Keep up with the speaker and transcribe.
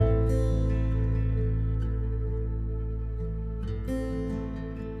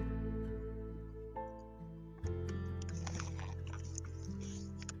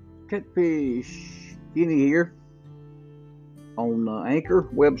Catfish Kenny here on the Anchor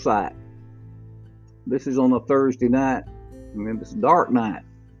website. This is on a Thursday night, and it's a dark night.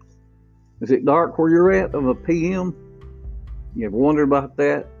 Is it dark where you're at of a PM? You ever wondered about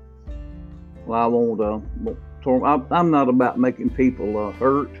that? Well, I won't. I'm not about making people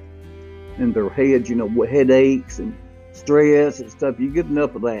hurt in their heads, with headaches and stress and stuff. You get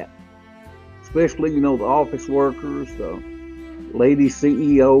enough of that. Especially, the office workers, lady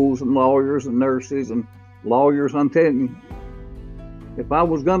CEOs and lawyers and nurses and lawyers. I'm telling you, if I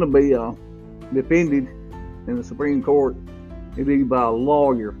was going to be defended in the Supreme Court, it'd be by a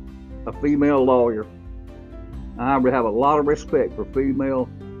lawyer, a female lawyer. I would have a lot of respect for female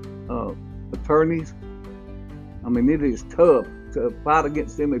attorneys. I mean, it is tough to fight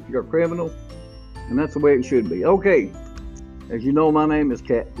against them if you're a criminal, and that's the way it should be. Okay, as you know, my name is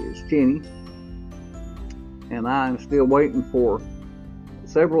Catfish Kenny, and I'm still waiting for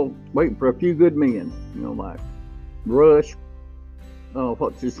a few good men, like Rush,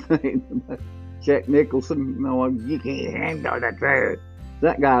 what's his name? Jack Nicholson, you can't handle the truth.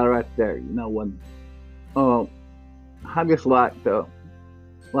 That guy right there, I just liked the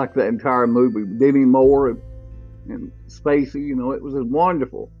entire movie. Demi Moore and Spacey, it was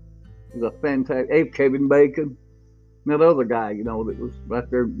wonderful. It was a fantastic. Kevin Bacon, and that other guy, that was right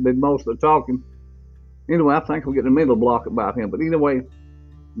there, did most of the talking. Anyway, I think we'll get a mental block about him. But anyway,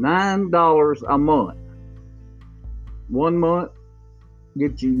 $9 a month. 1 month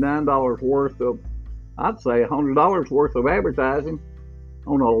gets you $9 worth of, I'd say $100 worth of advertising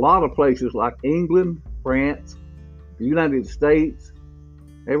on a lot of places like England, France, the United States.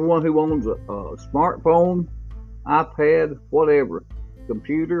 Everyone who owns a smartphone, iPad, whatever,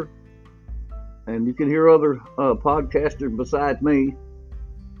 computer, and you can hear other podcasters besides me.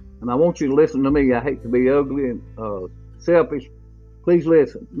 And I want you to listen to me. I hate to be ugly and selfish. Please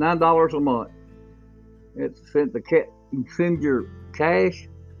listen. $9 a month. It's sent you send your cash.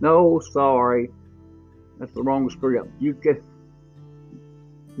 No, sorry, that's the wrong script. You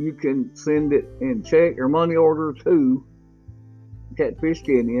can send it in check or money order to Catfish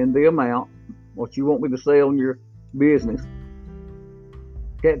Kenny in the amount what you want me to say on your business.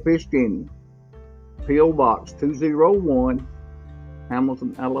 Catfish Kenny, P.O. Box 201,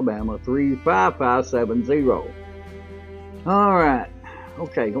 Hamilton, Alabama 35570. All right.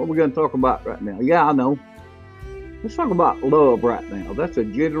 Okay, what we're going to talk about right now? Yeah, I know. Let's talk about love right now. That's a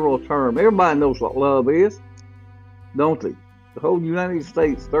general term. Everybody knows what love is, don't they? The whole United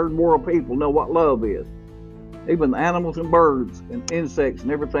States, third world people know what love is. Even the animals and birds and insects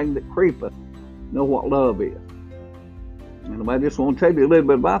and everything that creepeth know what love is. And I just want to tell you a little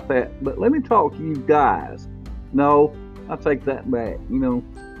bit about that. But let me talk to you guys. No, I take that back.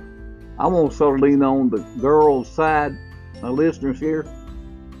 I want to sort of lean on the girls' side, my listeners here.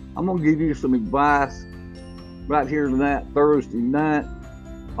 I'm going to give you some advice right here tonight, Thursday night,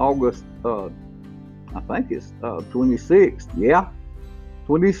 August, I think it's 26th. Yeah,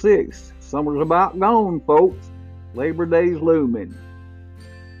 26th. Summer's about gone, folks. Labor Day's looming.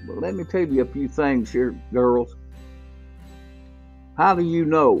 But let me tell you a few things here, girls. How do you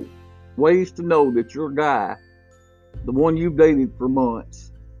know? Ways to know that your guy, the one you've dated for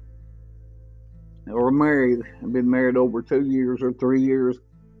months, or married, have been married over 2 years or 3 years,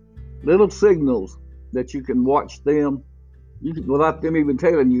 little signals that you can watch them. Without them even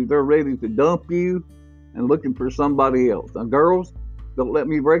telling you, they're ready to dump you and looking for somebody else. Now, girls, don't let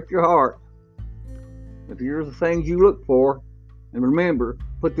me break your heart. But here's the things you look for. And remember,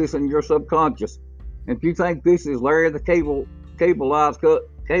 put this in your subconscious. And if you think this is Larry the cable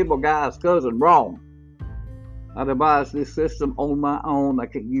guy's cousin, wrong. I devised this system on my own. I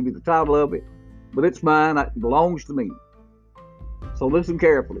can't give you the title of it, but it's mine. It belongs to me. So listen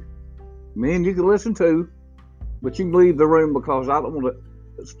carefully. Men, you can listen too, but you can leave the room because I don't want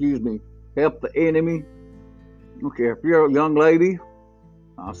to, help the enemy. Okay, if you're a young lady,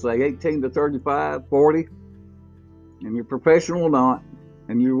 I'll say 18 to 35, 40, and you're professional or not,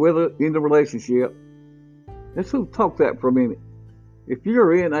 and you're in the relationship, let's talk that for a minute. If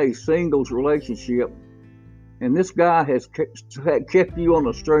you're in a singles relationship, and this guy has kept you on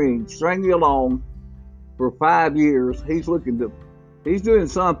a string you along for 5 years, he's doing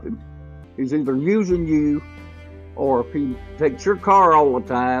something. He's either using you, or if he takes your car all the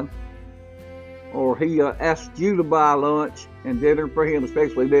time, or he asks you to buy lunch and dinner for him,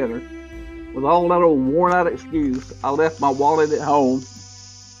 especially dinner, with all that old worn out excuse, I left my wallet at home.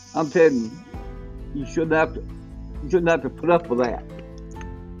 I'm telling you, you shouldn't have to put up with that.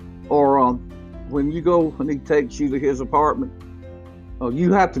 Or when you go and he takes you to his apartment,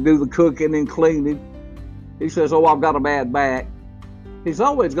 you have to do the cooking and cleaning. He says, "Oh, I've got a bad back." He's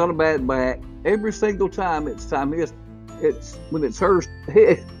always got a bad back. Every single time it's when it's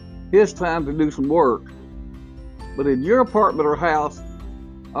his time to do some work. But in your apartment or house,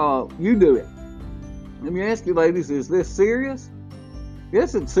 you do it. Let me ask you, ladies, is this serious?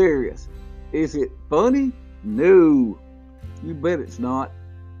 Yes, it's serious. Is it funny? No. You bet it's not.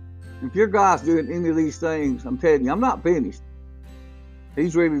 If your guy's doing any of these things, I'm telling you, I'm not finished.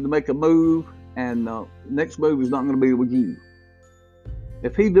 He's ready to make a move, and the next move is not going to be with you.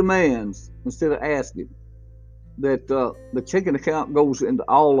 If he demands, instead of asking, that the checking account goes into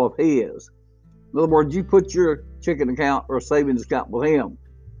all of his, in other words, you put your checking account or savings account with him.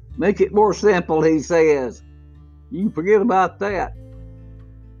 Make it more simple, he says. You forget about that.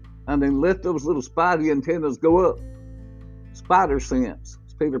 And then let those little spidey antennas go up. Spider sense,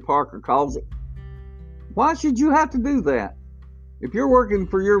 as Peter Parker calls it. Why should you have to do that? If you're working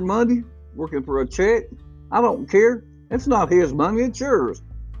for your money, working for a check, I don't care. It's not his money, it's yours.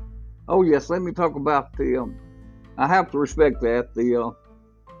 Oh yes, let me talk about I have to respect that.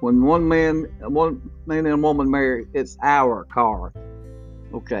 When one man and a woman marry, it's our car.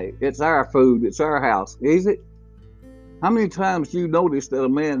 Okay, it's our food, it's our house. Is it? How many times do you notice that a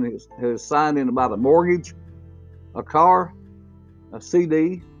man has signed in about a mortgage, a car, a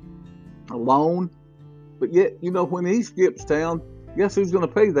CD, a loan, but yet, when he skips town, guess who's going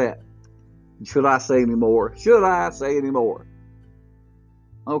to pay that? Should I say any more? Should I say any more?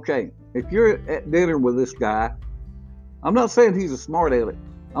 Okay, if you're at dinner with this guy, I'm not saying he's a smart aleck.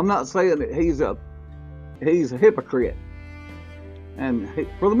 I'm not saying that he's a hypocrite. And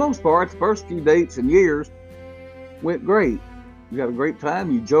for the most part, the first few dates and years went great. You had a great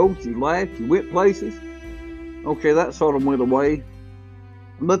time, you joked, you laughed, you went places. Okay, that sort of went away.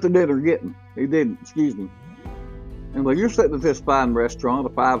 But the dinner didn't. He didn't, excuse me. And you're sitting at this fine restaurant, a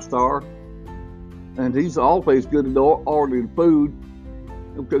 5-star, and he's always good at ordering food.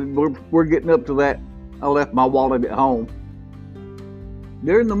 We're getting up to that. I left my wallet at home.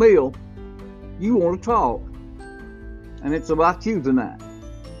 During the meal, you want to talk. And it's about you tonight.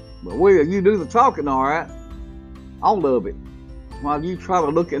 But you do the talking, all right. All of it. While you try to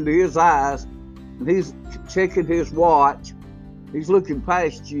look into his eyes, and he's checking his watch. He's looking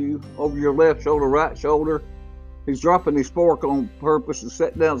past you over your left shoulder, right shoulder. He's dropping his fork on purpose to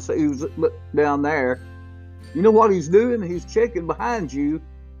sit down and say who's down there. You know what he's doing? He's checking behind you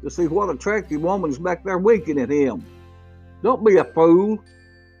to see what attractive woman's back there winking at him. Don't be a fool.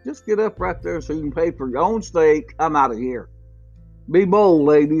 Just get up right there so you can pay for your own steak. I'm out of here. Be bold,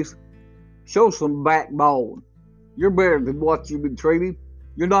 ladies. Show some backbone. You're better than what you've been treated.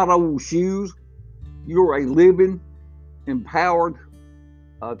 You're not old shoes. You're a living, empowered,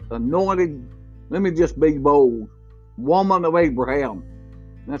 anointed, let me just be bold, woman of Abraham.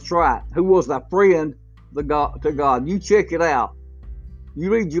 That's right. Who was a friend to God. You check it out.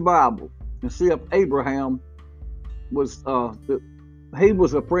 You read your Bible and see if Abraham was he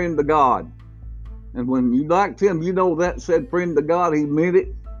was a friend to God. And when you liked him, that said friend to God, he meant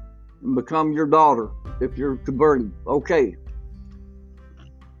it, and become your daughter if you're converted. Okay.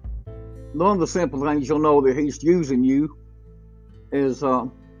 One of the simple things you'll know that he's using you is,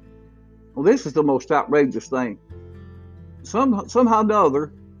 this is the most outrageous thing. Somehow or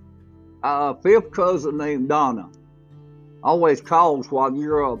another, a fifth cousin named Donna always calls while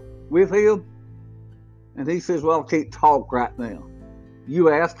you're with him, and he says, well, I can't talk right now. You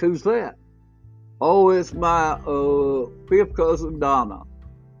ask, who's that? Oh, it's my fifth cousin, Donna.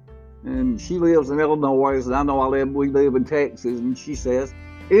 And she lives in Illinois, and I know we live in Texas, and she says,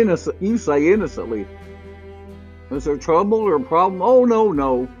 you say innocently, is there trouble or a problem? Oh,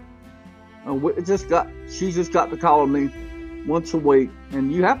 no. She's just got to call me once a week,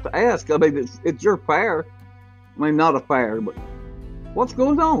 and you have to ask. I mean, it's your affair. I mean, not affair, but what's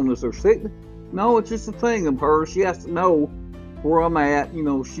going on? Is there sickness? No, it's just a thing of hers. She has to know where I'm at.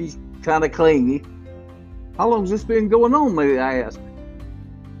 She's kind of clingy. How long's this been going on, may I ask?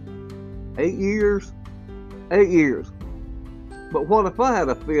 8 years? 8 years. But what if I had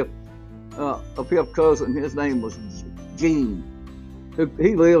a fifth cousin? His name was Gene.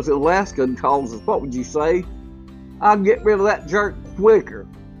 He lives in Alaska and calls us. What would you say? I'd get rid of that jerk quicker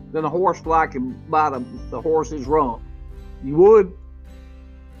than a horse fly can bite the horse's rump. You would?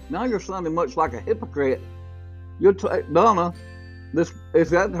 Now you're sounding much like a hypocrite. You'll take Donna. Is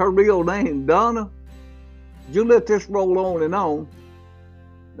that her real name, Donna? You let this roll on and on.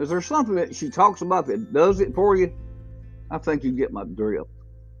 Is there something that she talks about that does it for you? I think you get my drift.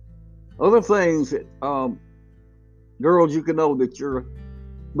 Other things that, girls, you can know that your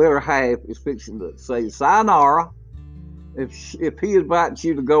better half is fixing to say sayonara. If he invites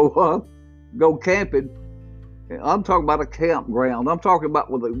you to go camping I'm talking about a campground. I'm talking about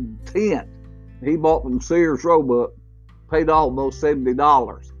with a tent he bought from Sears Roebuck, paid almost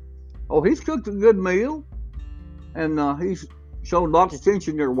 $70. Oh, he's cooked a good meal, and he's shown lots of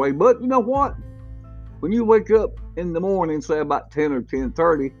attention your way. But you know what? When you wake up in the morning, say about 10 or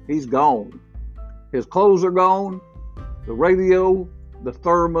 10:30, he's gone. His clothes are gone, the radio, the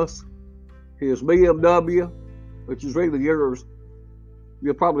thermos, his BMW, which is really yours.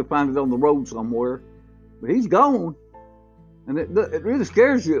 You'll probably find it on the road somewhere. But he's gone. And it really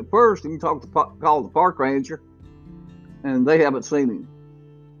scares you at first. And you call the park ranger, and they haven't seen him.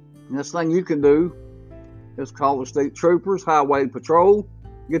 Next thing you can do is call the state troopers, highway patrol,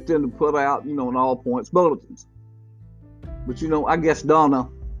 get them to put out, in all points bulletins. But I guess Donna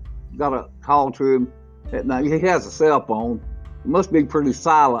got a call to him at night. He has a cell phone. It must be pretty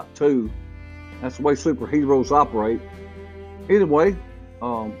silent too. That's the way superheroes operate. Anyway,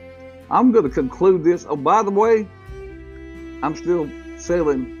 I'm going to conclude this. Oh, by the way, I'm still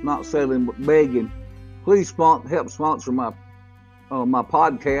not selling, but begging. Please help sponsor my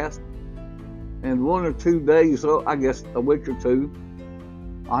podcast. And 1 or 2 days, I guess a week or two,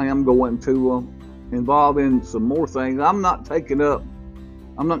 I am going to involve in some more things. I'm not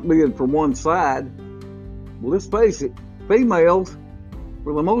being for one side. Well, let's face it, females,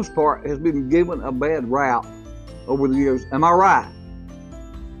 for the most part, has been given a bad rap over the years. Am I right?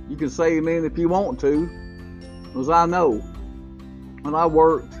 You can say amen if you want to, because I know. When I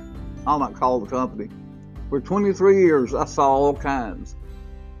worked, I'll not call the company, for 23 years, I saw all kinds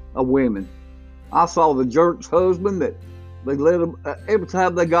of women. I saw the jerk's husband that they let them, every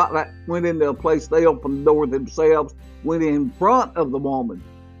time they went into a place, they opened the door themselves, went in front of the woman.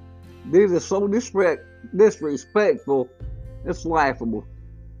 This is so disrespectful, it's laughable.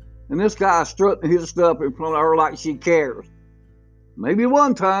 And this guy strutting his stuff in front of her like she cares. Maybe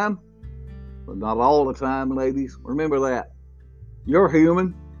one time, but not all the time, ladies. Remember that. You're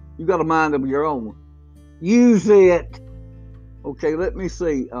human. You got a mind of your own. Use it. Okay, let me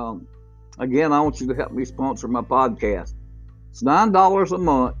see. Again, I want you to help me sponsor my podcast. It's $9 a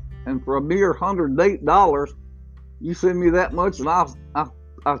month, and for a mere $108, you send me that much, and I'll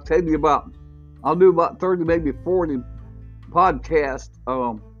tell you I'll do about 30, maybe 40 podcasts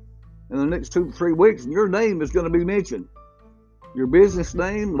in the next 2 to 3 weeks, and your name is going to be mentioned. Your business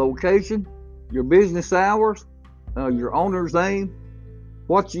name, location, your business hours, your owner's name,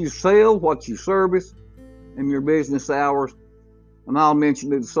 what you sell, what you service, and your business hours. And I'll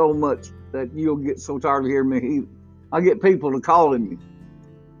mention it so much that you'll get so tired of hearing me. I'll get people to calling you.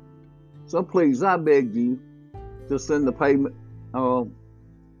 So please, I beg you to send the payment to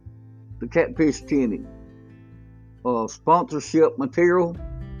Catfish Kenny. Sponsorship material,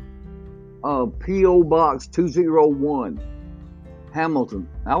 P.O. Box 201, Hamilton,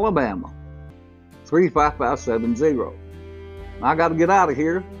 Alabama, 35570. I got to get out of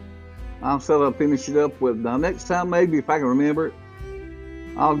here. I'll finish it up with next time, maybe if I can remember it.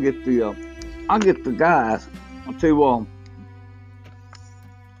 I'll get the guys to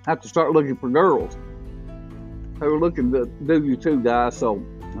have to start looking for girls. They were looking to do you too, guys. So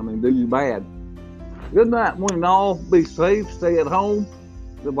do you bad. Good night, one and all. Be safe. Stay at home.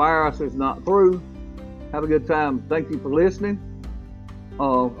 The virus is not through. Have a good time. Thank you for listening.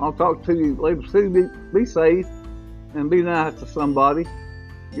 I'll talk to you later. Be safe and be nice to somebody.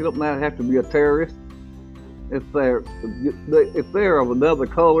 You don't have to be a terrorist. If they're of another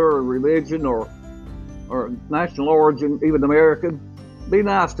color or religion or national origin, even American, be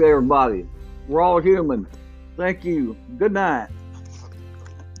nice to everybody. We're all human. Thank you. Good night.